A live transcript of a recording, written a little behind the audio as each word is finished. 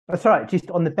That's right. Just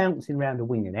on the bouncing around and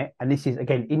winging it. And this is,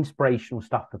 again, inspirational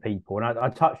stuff for people. And I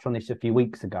touched on this a few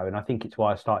weeks ago. And I think it's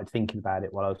why I started thinking about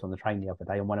it while I was on the train the other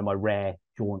day on one of my rare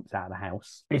jaunts out of the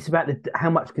house. It's about how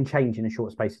much can change in a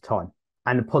short space of time.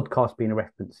 And the podcast being a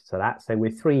reference to that. So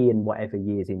we're 3 and whatever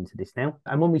years into this now.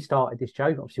 And when we started this show,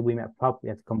 obviously we met at a pub, we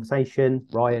had a conversation.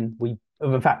 Brian, we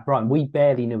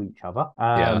barely knew each other.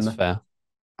 Yeah, that's fair.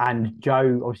 And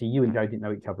Joe, obviously, you and Joe didn't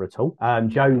know each other at all.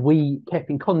 Joe, we kept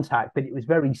in contact, but it was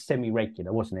very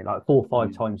semi-regular, wasn't it? Like 4 or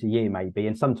 5 times a year, maybe.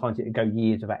 And sometimes it would go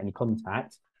years without any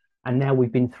contact. And now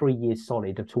we've been 3 years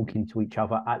solid of talking to each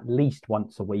other at least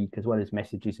once a week, as well as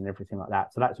messages and everything like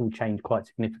that. So that's all changed quite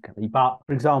significantly. But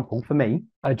for example, for me,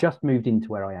 I just moved into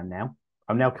where I am now.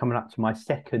 I'm now coming up to my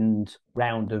second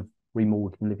round of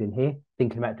remodeling living here,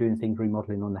 thinking about doing things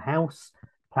remodeling on the house,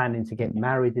 planning to get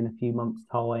married in a few months'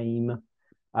 time.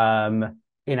 In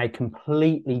a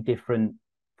completely different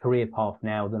career path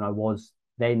now than I was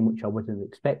then, which I wouldn't have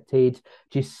expected.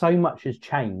 Just so much has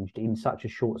changed in such a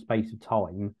short space of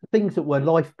time. Things that were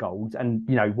life goals and,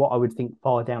 what I would think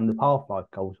far down the path life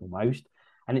goals almost.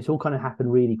 And it's all kind of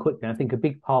happened really quickly. And I think a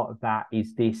big part of that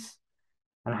is this,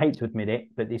 and I hate to admit it,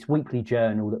 but this weekly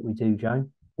journal that we do, Joe.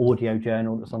 Audio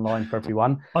journal that's online for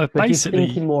everyone. I've but just basically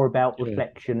thinking more about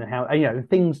reflection and how,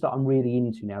 things that I'm really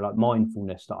into now, like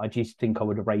mindfulness, that I just think I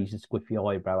would have raised a squiffy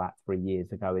eyebrow at 3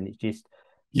 years ago. And it's just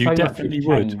you so definitely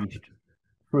much has would. changed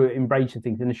through embracing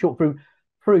things. And the short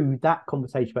through that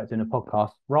conversation about doing a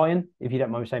podcast, Ryan, if you don't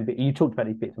mind me saying, but you talked about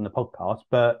these bits on the podcast,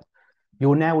 but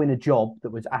you're now in a job that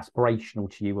was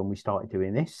aspirational to you when we started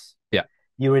doing this. Yeah.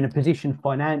 You're in a position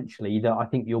financially that I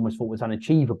think you almost thought was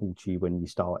unachievable to you when you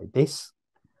started this.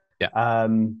 Yeah.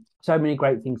 So many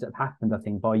great things that have happened, I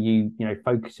think, by you,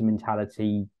 focusing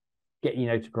mentality, getting,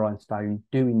 to grindstone,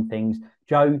 doing things.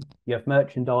 Joe, you have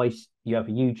merchandise, you have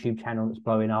a YouTube channel that's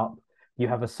blowing up, you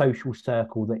have a social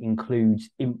circle that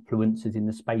includes influencers in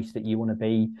the space that you want to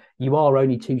be. You are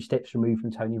only 2 steps removed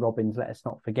from Tony Robbins, let us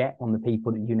not forget, on the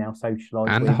people that you now socialise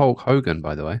And with. Hulk Hogan,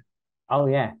 by the way. Oh,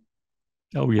 yeah.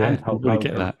 Oh, yeah. And I'm Hulk going to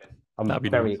get Hogan. that.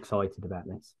 I'm very excited about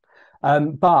this.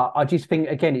 But I just think,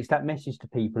 again, it's that message to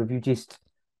people. If you just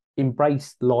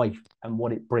embrace life and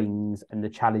what it brings and the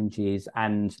challenges,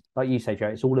 and like you say, Joe,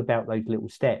 it's all about those little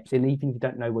steps. And even if you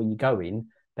don't know where you're going,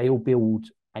 they all build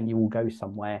and you will go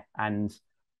somewhere. And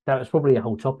that was probably a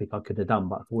whole topic I could have done,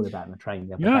 but I thought about it on the train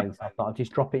the other day. So I thought I'd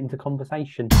just drop it into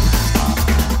conversation.